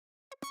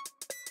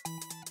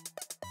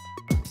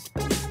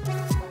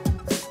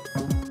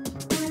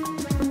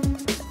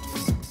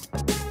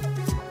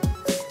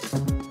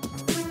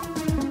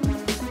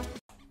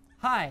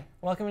Hi,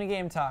 welcome to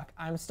Game Talk.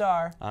 I'm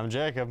Star. I'm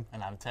Jacob.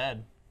 And I'm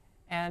Ted.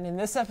 And in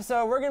this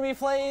episode, we're going to be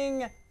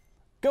playing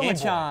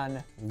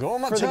Goma-chan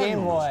Goma-chan. for the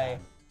Game Boy.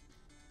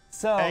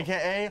 So,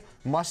 AKA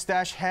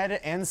Mustache Head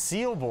and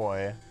Seal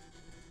Boy.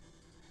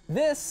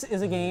 This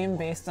is a game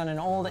based on an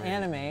old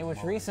anime,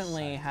 which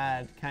recently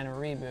had kind of a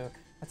reboot.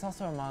 It's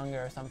also a manga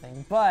or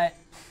something. But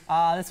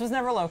this was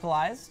never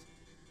localized.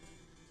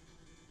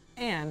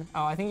 And,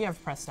 oh, I think you have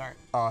to press start.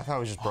 Oh, I thought it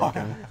was just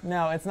broken.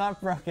 No, it's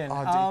not broken.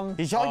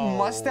 He's got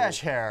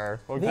mustache hair.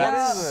 What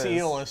That is this?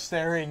 seal is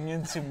staring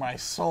into my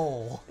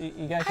soul.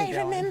 You gotta keep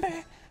going. remember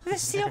the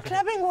Seal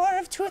Clubbing War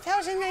of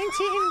 2019.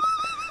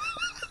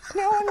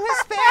 No one was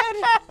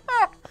spared.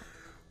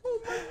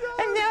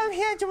 And now I'm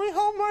here doing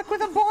homework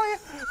with a boy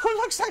who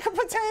looks like a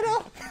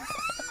potato.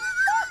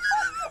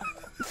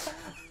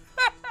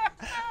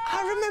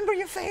 I remember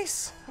your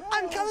face.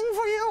 I'm coming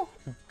for you.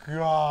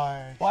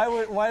 God.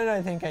 Why did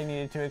I think I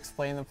needed to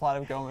explain the plot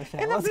of Goma-chan?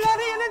 In a Let's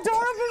bloody and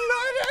adorable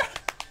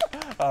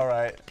murder. All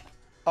right.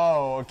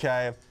 Oh,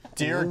 okay.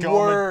 Dear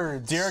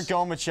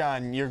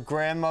Goma-chan, your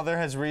grandmother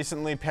has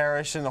recently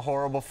perished in a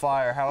horrible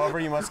fire. However,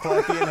 you must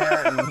collect the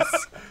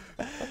inheritance.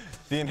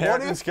 The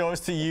inheritance goes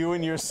to you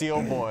and your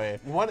seal boy.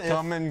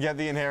 Come and get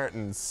the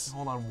inheritance.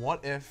 Hold on,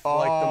 what if,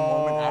 like, the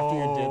moment after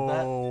you did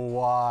that? Oh,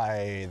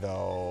 why,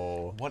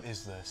 though? What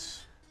is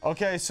this?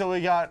 Okay, so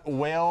we got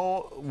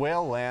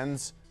Whale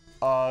Lands,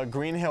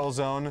 Green Hill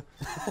Zone,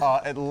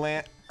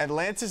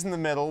 Atlantis in the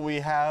middle. We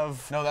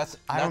have... No,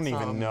 I don't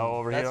even know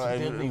over here.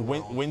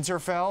 World.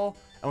 Winterfell,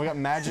 and we got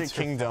Magic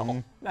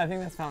Kingdom. I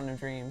think that's Fountain of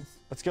Dreams.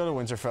 Let's go to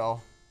Winterfell.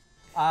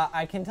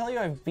 I can tell you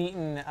I've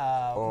beaten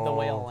the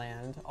Whale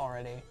Land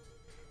already.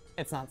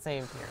 It's not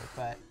saved here,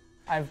 but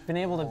I've been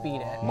able to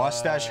beat it.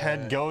 Mustache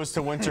Head goes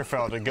to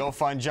Winterfell to go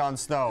find Jon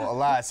Snow.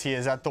 Alas, he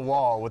is at the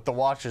wall with the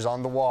Watchers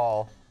on the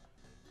wall.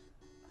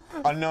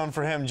 Unknown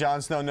for him,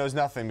 Jon Snow knows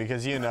nothing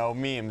because, you know,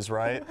 memes,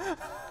 right?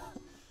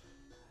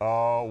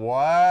 Oh,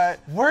 what?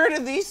 Where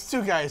did these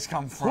two guys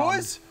come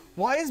from?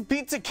 Why is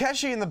Beat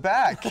Takeshi in the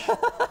back?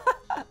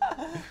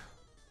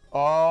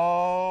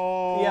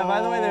 Oh. Yeah,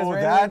 by the way, there's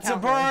random that's a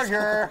encounters.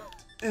 burger.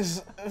 Oh,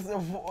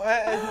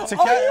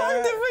 you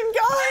have different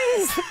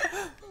guys!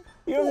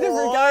 You have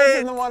different guys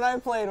than the one I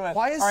played with.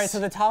 Why is... All right,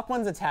 so the top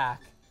one's attack.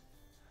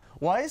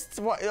 Oh,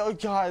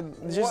 God.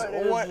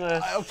 What is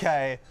this?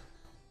 Okay.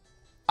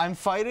 I'm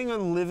fighting a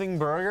living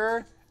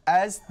burger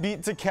as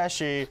Beat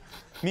Takeshi.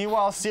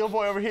 Meanwhile, Seal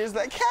Boy over here is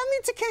like, help me,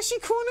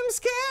 Takeshi-kun, I'm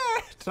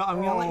scared. So I'm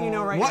gonna let you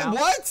know right now.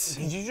 What?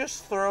 Did you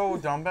just throw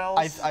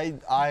dumbbells?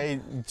 I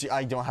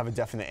don't have a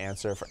definite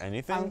answer for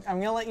anything. I'm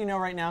gonna let you know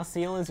right now,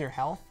 Seal is your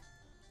health.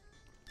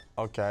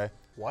 Okay.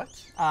 What?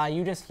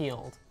 You just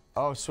healed.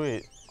 Oh,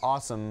 sweet.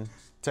 Awesome.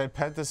 Did I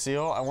pet the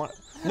seal? I want...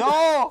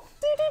 No!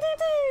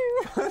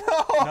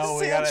 No,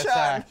 we gotta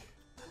attack.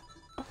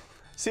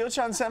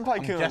 Seal-chan Senpai-kun.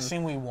 I'm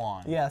guessing we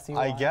won. Yes, you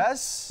I won.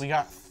 guess. We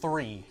got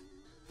 3.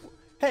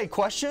 Hey,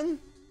 question?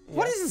 Yes.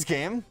 What is this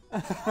game?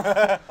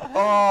 Oh,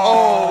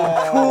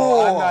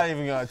 cool. I'm not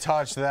even gonna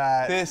touch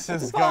that. This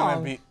is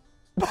gonna be...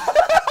 I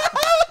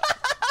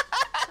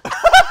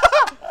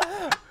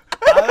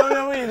don't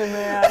know either,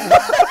 man.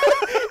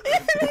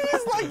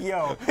 He's like,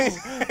 yo.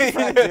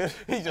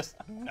 He just,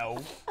 no.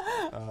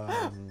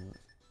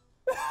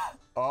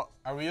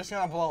 Are we just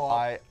gonna blow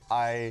up?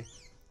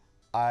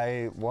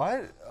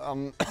 What?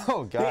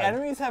 Oh, God. The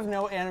enemies have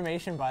no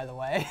animation, by the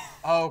way.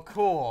 Oh,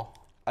 cool.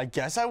 I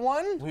guess I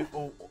won?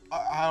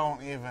 I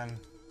don't even.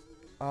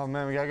 Oh,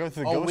 man, we gotta go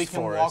through the ghost we can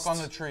forest. walk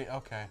on the tree.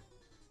 Okay.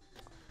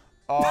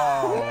 Oh.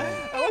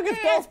 Oh, look, it's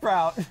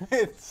Bellsprout.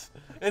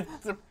 It's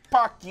the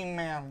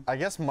Pokemon. I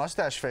guess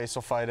Mustache Face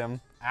will fight him.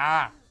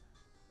 Ah.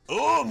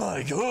 Oh,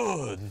 my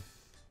God.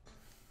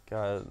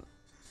 God.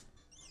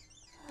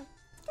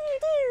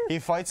 He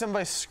fights him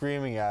by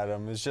screaming at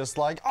him. It's just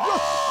like,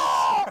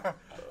 oh!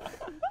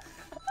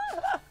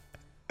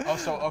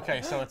 Oh,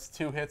 okay, so it's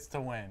 2 hits to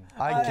win.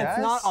 I guess.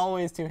 It's not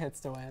always 2 hits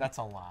to win. That's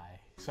a lie.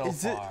 So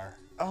Is it? far.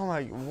 Oh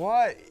my,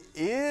 what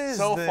is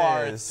So this?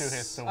 far, it's 2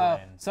 hits to win.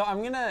 So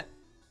I'm gonna...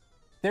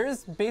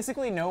 There's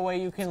basically no way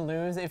you can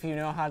lose if you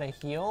know how to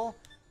heal,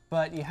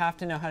 but you have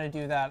to know how to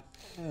do that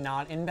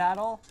not in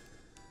battle.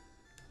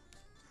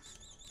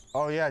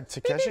 Oh yeah,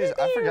 Takeshi's,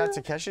 I forgot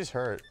Takeshi's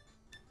hurt.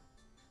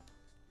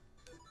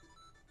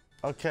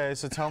 Okay,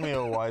 so tell me,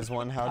 oh wise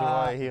one, how do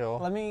I heal?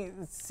 Let me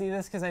see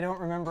this because I don't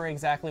remember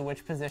exactly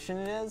which position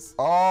it is.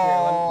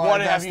 Oh,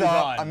 What I have messed you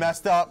up. done? I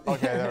messed up.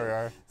 Okay, there we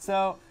are.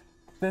 So,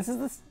 this is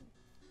the...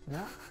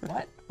 No,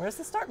 what? Where's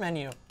the start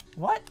menu?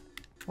 What?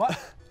 What?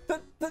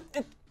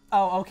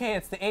 Oh, okay,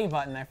 it's the A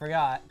button, I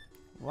forgot.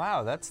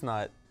 Wow, that's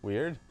not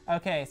weird.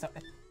 Okay, so I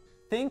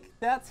think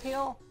that's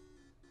heal.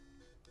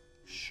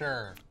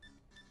 Sure.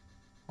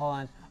 Hold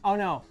on. Oh,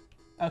 no.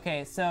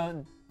 Okay,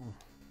 so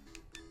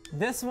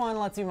this one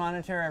lets you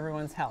monitor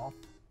everyone's health.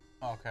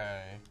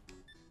 Okay.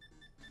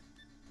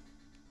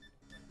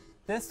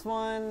 This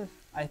one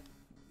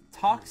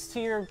talks to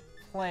your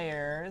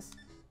players.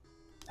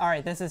 All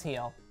right, this is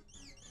heal.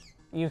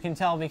 You can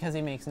tell because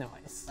he makes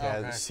noise. Yeah,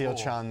 Okay,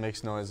 Seal-chan cool.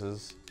 makes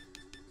noises.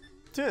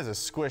 Dude has a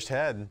squished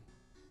head.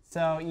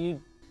 So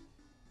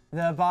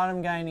the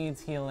bottom guy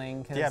needs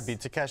healing. Yeah,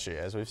 beat Takeshi,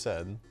 as we've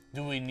said.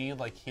 Do we need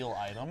like heal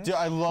items? Dude,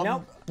 I love.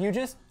 Nope. You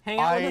just hang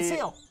out with the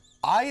seal.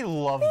 I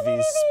love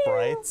these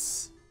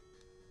sprites.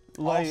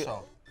 Like,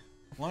 Also,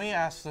 let me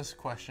ask this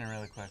question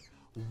really quick.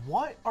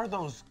 What are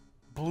those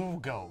blue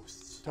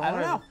ghosts? I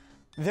don't know.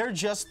 They're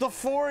just the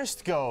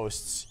forest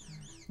ghosts.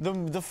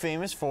 The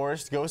famous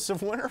forest ghosts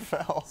of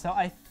Winterfell. So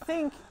I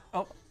think.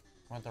 Oh.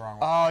 Went the wrong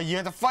way. Oh, you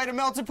had to fight a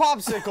melted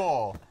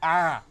popsicle.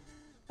 Ah!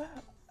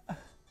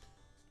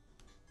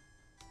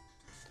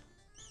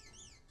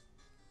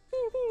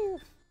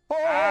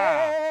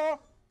 Ah.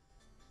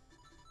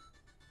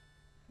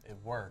 It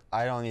worked.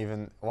 I don't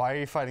even. Why are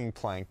you fighting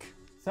Plank?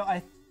 So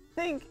I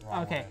think.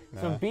 Wrong Okay.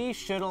 way. So Nah. B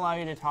should allow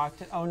you to talk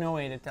to. Oh no,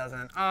 wait, it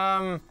doesn't.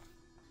 Why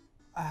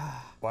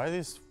are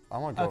these? I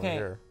want to go over Okay.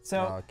 here.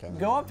 So No, okay,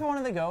 go up to one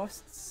of the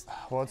ghosts.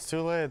 Well, it's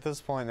too late at this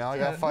point. Now I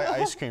gotta fight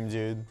Ice Cream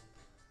Dude.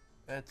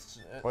 It's.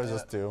 What does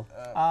this do?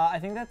 I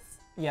think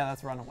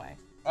that's runaway.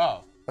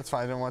 Oh. That's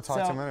fine. I didn't want to talk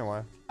to So- him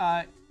anyway.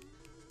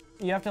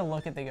 You have to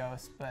look at the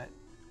ghost, but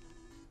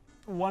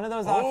one of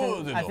those Oh,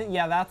 options. they I don't. think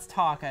yeah, that's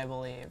talk, I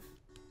believe.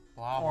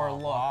 Blah, Or blah,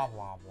 look. blah,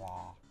 blah,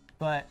 blah.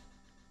 But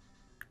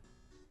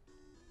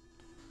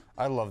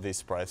I love these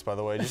sprites, by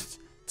the way. Just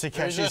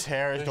Takeshi's just-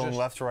 hair is they're going just-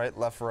 left, right,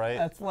 left, right.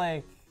 that's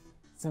like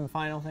some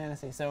Final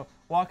Fantasy. So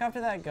walk up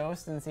to that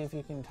ghost and see if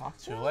you can talk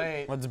to Too him.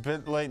 late. Well, it's a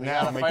bit late We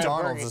now. gotta fight a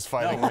McDonald's burger. is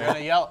fighting No, we're me. gonna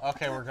yell.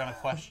 Okay, we're gonna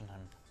question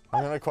him.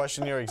 I'm gonna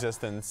question your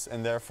existence,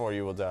 and therefore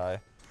you will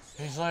die.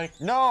 He's like,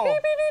 No! Pew,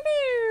 pew,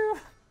 pew,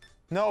 pew.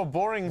 No,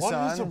 boring, what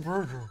son. is a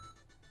burger?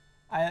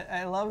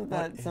 I love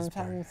that is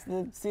sometimes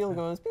the seal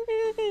goes pew,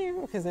 pew, pew,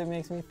 pew, because it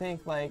makes me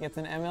think like it's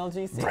an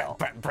MLG seal.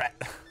 Brett.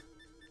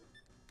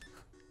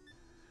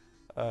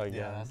 Oh, yeah.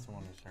 Yeah, that's the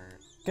one who's hurt.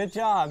 Good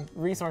job,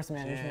 resource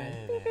management.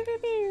 Yeah. Pew, pew, pew,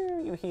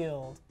 pew. You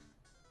healed.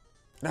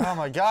 Oh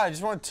my god, I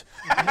just want.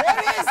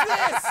 What is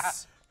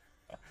this?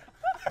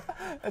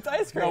 It's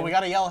ice cream. No, we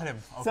gotta yell at him.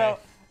 Okay. So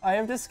I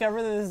have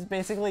discovered that this is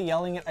basically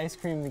yelling at ice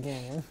cream the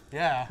game.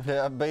 yeah.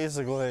 Yeah,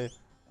 basically.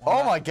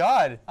 Oh my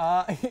god.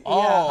 Oh, dude.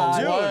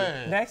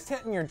 what? Next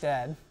hit and you're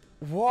dead.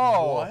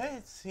 Whoa.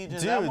 What? He did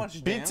that much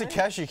Dude, beat damage?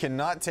 Takeshi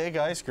cannot take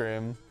ice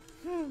cream.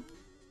 It's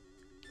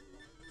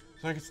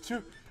like, it's too.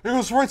 It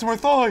goes right to my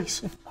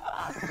thighs.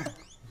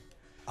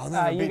 I'll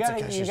never You beat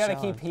gotta Takeshi.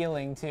 keep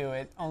healing too.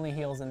 It only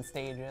heals in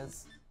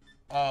stages.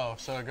 Oh,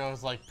 so it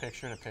goes like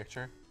picture to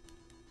picture?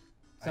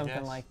 I Something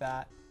guess. like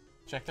that.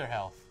 Check their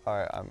health.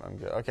 Alright, I'm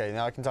good. Okay,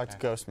 now I can talk to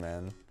Ghost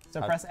Man.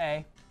 So press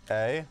A,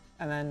 A.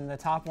 and then the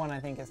top one I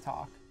think is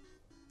talk.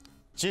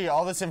 Gee,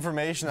 all this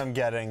information I'm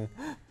getting.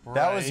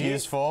 That was Right?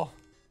 useful.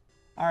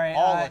 All right.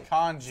 All the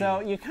kanji. So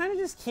you kind of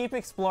just keep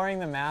exploring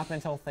the map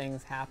until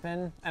things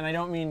happen, and I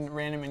don't mean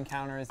random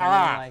encounters. I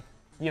Ah. mean like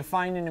you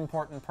find an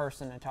important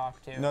person to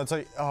talk to. No, it's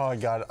like, oh my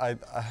god, I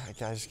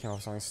just came up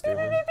with something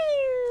stupid.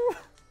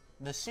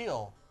 The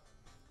seal.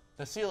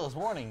 The seal is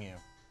warning you.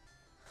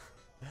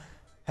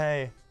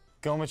 Hey,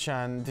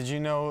 Goma-chan, did you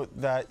know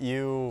that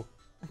you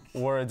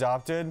were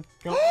adopted?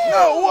 No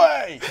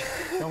way!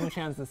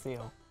 Goma-chan's the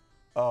seal.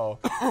 Oh,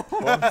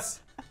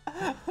 whoops.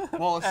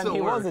 Well, it And still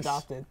he works. was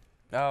adopted.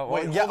 Oh,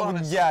 Well, wait, yeah, hold on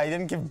a yeah, he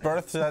didn't give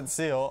birth to that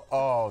seal.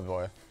 Oh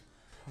boy.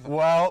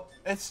 Well,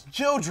 It's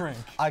Joe Drink.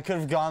 I could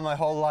have gone my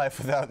whole life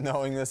without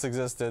knowing this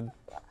existed.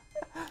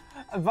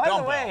 By the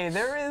Dumbbell. way,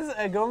 there is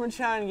a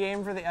Goma-chan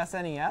game for the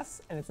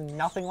SNES, and it's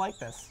nothing like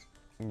this.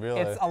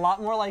 Really? It's a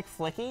lot more like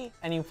Flicky,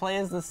 and you play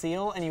as the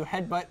seal, and you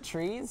headbutt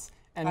trees,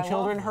 and I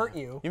children love hurt that.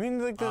 you. You mean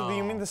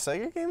you mean the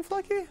Sega game,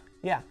 Flecky?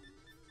 Yeah.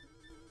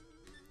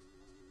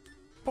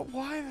 But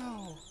why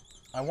though?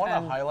 I want to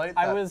And highlight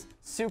I that. was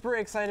super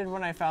excited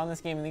when I found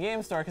this game in the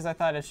game store because I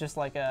thought it's just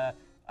like a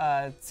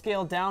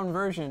scaled down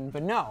version,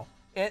 but no.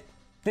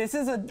 This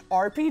is an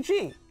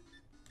RPG.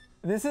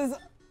 This is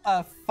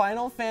a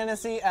Final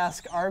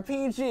Fantasy-esque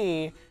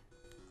RPG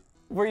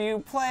where you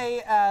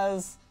play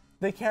as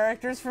the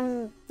characters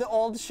from the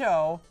old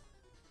show,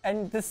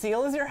 and the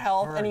seal is your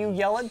health, and you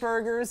yell at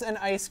burgers and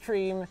ice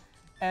cream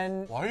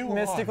and Why are you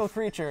mystical alive?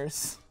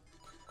 creatures.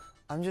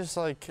 I'm just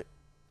like,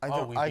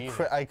 Oh, we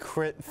beat I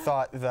crit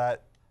thought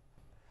that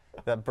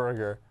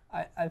burger.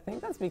 I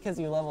think that's because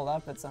you leveled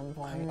up at some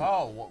point.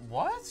 Oh,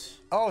 what?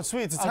 Oh,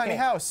 sweet, it's a tiny Okay.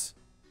 house.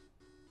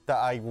 That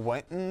I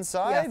went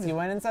inside? Yes, you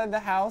went inside the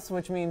house,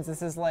 which means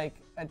this is like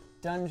a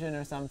dungeon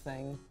or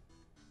something.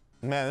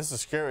 Man, this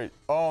is scary.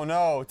 Oh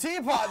no,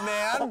 teapot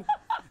man!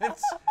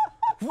 It's.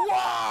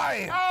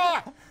 Why?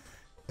 Ah!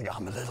 Like,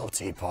 I'm a little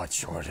teapot,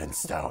 short and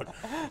stout.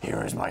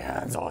 Here is my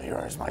handle,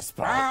 here is my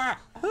spout.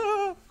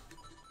 Ah!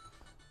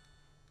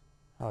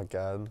 Oh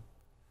god.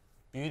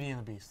 Beauty and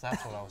the Beast.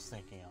 That's what I was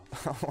thinking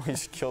of. We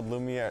just killed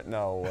Lumiere.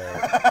 No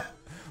way.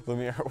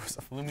 Lumiere was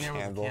a Lumiere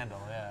was a candle.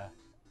 candle, yeah.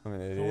 I'm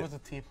an Who idiot. was a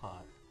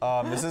teapot?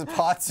 Mrs.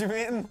 Potts, you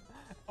mean?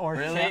 Or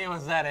Really? Chip.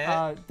 Was that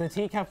it? The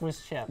teacup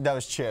was Chip. That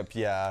was Chip,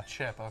 yeah.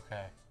 Chip,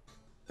 okay.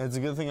 It's a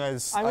good thing I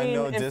mean,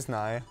 know if-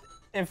 Disney.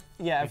 If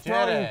did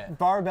throwing it.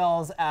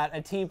 barbells at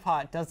a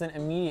teapot doesn't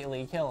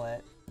immediately kill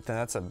it. Then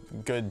that's a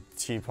good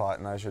teapot,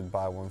 and I should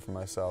buy one for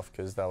myself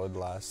because that would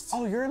last.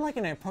 Oh, you're in like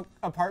an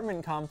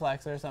apartment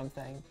complex or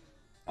something.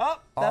 Oh,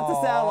 that's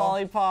a sad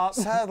lollipop.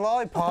 Sad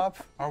lollipop.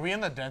 Are we in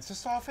the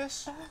dentist's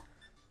office?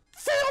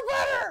 Feel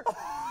better!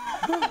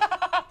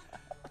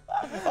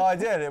 Oh, I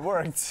did. It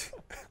worked.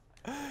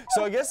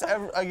 So I guess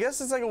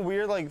it's like a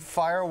weird like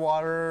fire,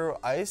 water,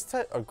 ice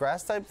type or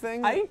grass type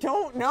thing. I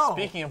don't know.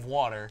 Speaking of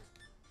water.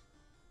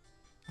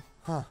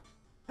 Huh.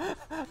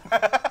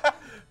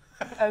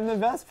 And the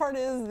best part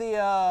is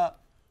the.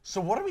 So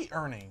what are we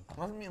earning?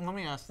 Let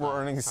me ask that. We're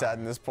earning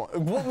sadness point.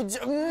 What would you?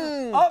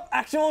 Oh,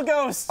 actual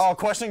ghost. Oh,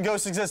 question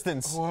ghost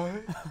existence. What?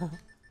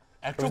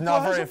 It was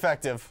not very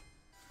effective.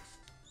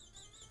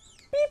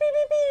 Beep, beep,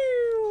 beep,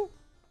 beep.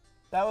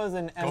 That was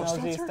an Ghost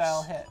MLG filters?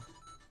 style hit.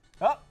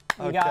 Oh,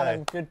 you got Okay.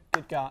 him.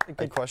 Good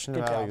A question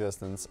good of job.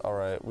 existence. All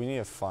right, we need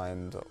to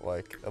find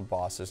like a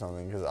boss or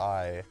something because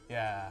I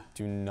Yeah.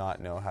 do not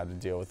know how to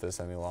deal with this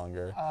any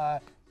longer.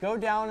 Go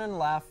down and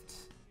left.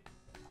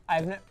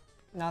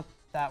 Not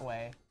that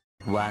way.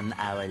 1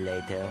 hour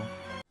later.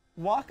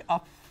 Walk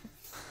up.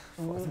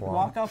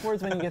 Walk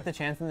upwards when you get the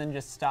chance, and then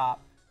just stop.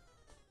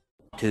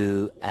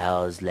 2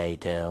 hours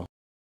later.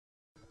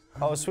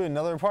 Oh, sweet,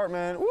 another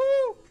apartment. Woo!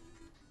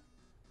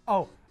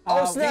 Oh.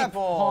 Oh, snap!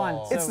 Hold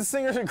on. It's the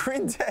singers of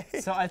Green Day.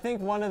 So I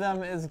think one of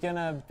them is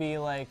gonna be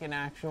like an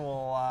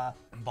actual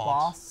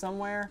boss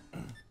somewhere.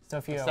 So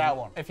if you that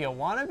one. if you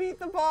want to beat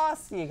the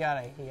boss, you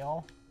gotta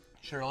heal.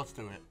 Sure, let's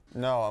do it.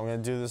 No, I'm gonna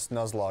do this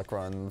Nuzlocke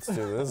run. Let's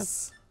do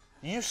this.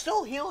 You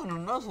still healing a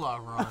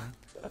Nuzlocke run.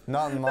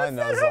 Not in my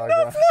Nuzlocke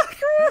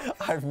run.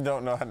 I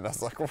don't know how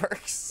Nuzlocke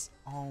works.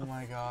 Oh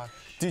my gosh.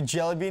 Dude,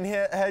 Jellybean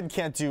Head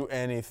can't do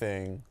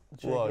anything.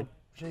 Look.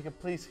 Jacob,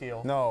 please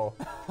heal. No.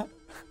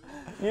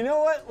 You know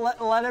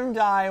what? Let him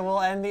die.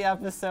 We'll end the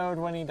episode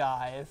when he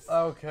dies.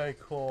 Okay,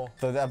 cool.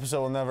 The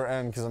episode will never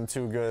end because I'm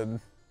too good.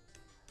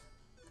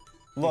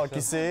 Look,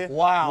 you see?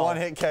 Wow. One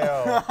hit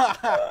KO.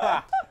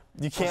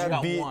 You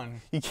can't beat.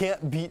 one. You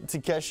can't beat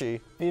Takeshi.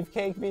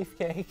 Beefcake,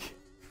 beefcake.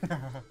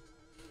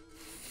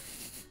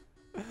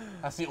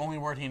 That's the only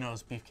word he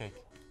knows, beefcake.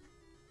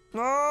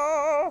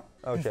 No.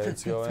 Okay,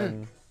 let's go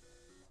in.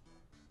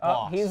 Oh,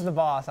 Boss. he's the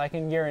boss. I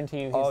can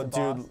guarantee you he's Oh, the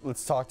boss. dude,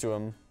 let's talk to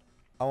him.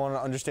 I want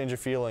to understand your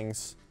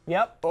feelings.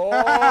 Yep.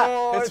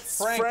 Oh, It's it's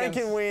Franken-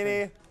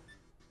 Frankenweenie.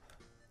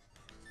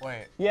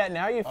 Wait. Yeah,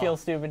 now you feel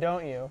stupid,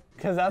 don't you?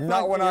 Because that's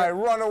Not when I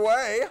run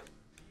away.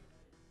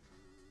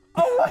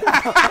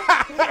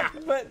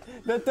 But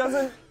that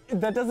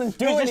doesn't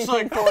do He's just anything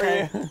like, for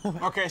okay. you.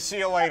 Okay, see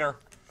you later.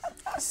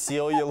 See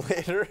you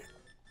later.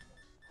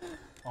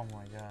 Oh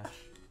my gosh.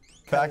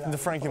 Back into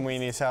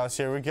Frankenweenie's house.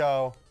 Here we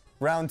go.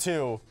 Round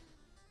 2.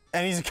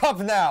 And he's a cup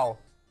now.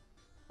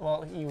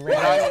 Well,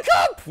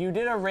 you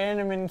did a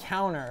random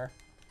encounter.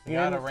 You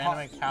got a didn't random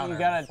talk- encounter You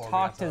gotta before we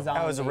talk got to to-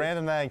 zombies. That was a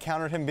random that I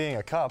encountered him being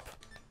a cup.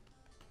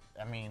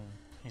 I mean,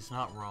 he's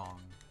not wrong,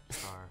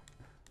 Star.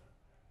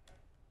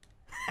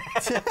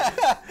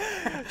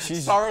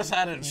 Star's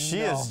had it. She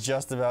is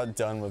just about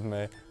done with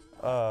me.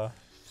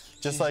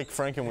 Just like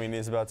Frankenweenie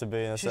is about to be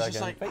in a She's second.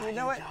 just like, But you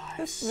know what?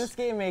 This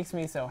game makes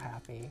me so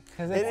happy.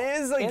 Because it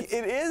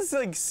is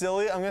like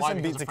silly. I'm gonna why,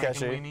 say beat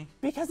because of Takeshi. Frankenweenie?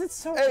 Because it's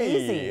so Hey.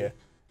 easy.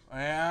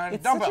 And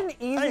It's dump such it. an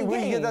easy Hey, game. where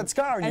you get that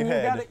scar on your And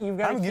head? you've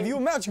gotta I'm gonna give keep- you a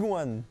magic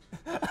one.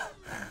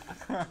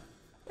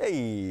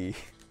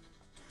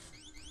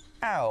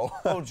 Ow.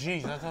 Oh,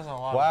 jeez, that does a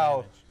lot Wow.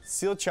 of damage.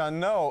 Seal-chan,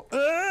 no.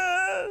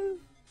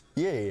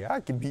 Yeah, I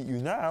can beat you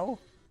now.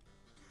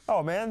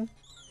 Oh, man.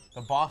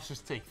 The boss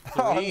just take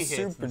 3 Oh, I'm hits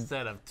super-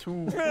 instead of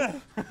 2.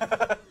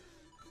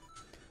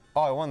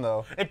 Oh, I won,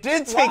 though. It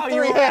did take Wow, 3 you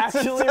were hits.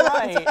 actually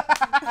right.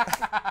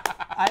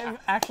 I've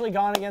actually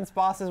gone against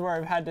bosses where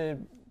I've had to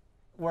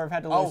lose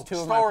Oh, 2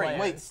 of my story.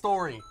 players. Wait,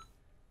 story.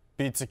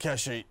 Beat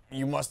Takeshi.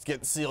 You must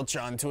get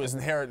Seal-chan to his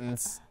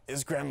inheritance.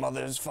 His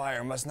grandmother's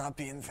fire must not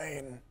be in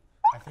vain.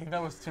 I think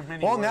that was too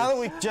many Well, words. now that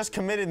we just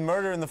committed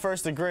murder in the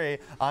first degree,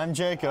 I'm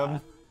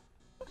Jacob.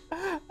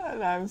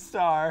 And I'm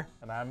Star.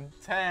 And I'm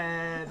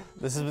Ted.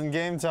 This has been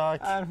Game Talk.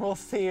 And we'll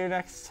see you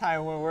next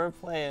time when we're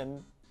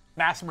playing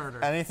Mass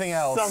murder. Anything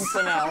else?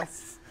 something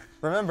else.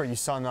 Remember, you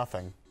saw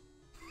nothing.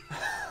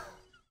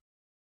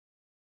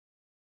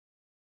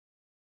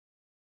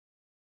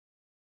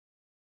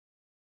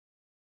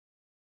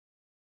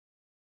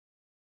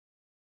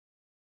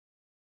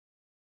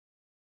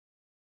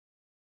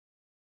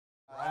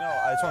 I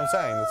know, that's what I'm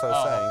saying. That's what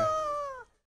I was saying.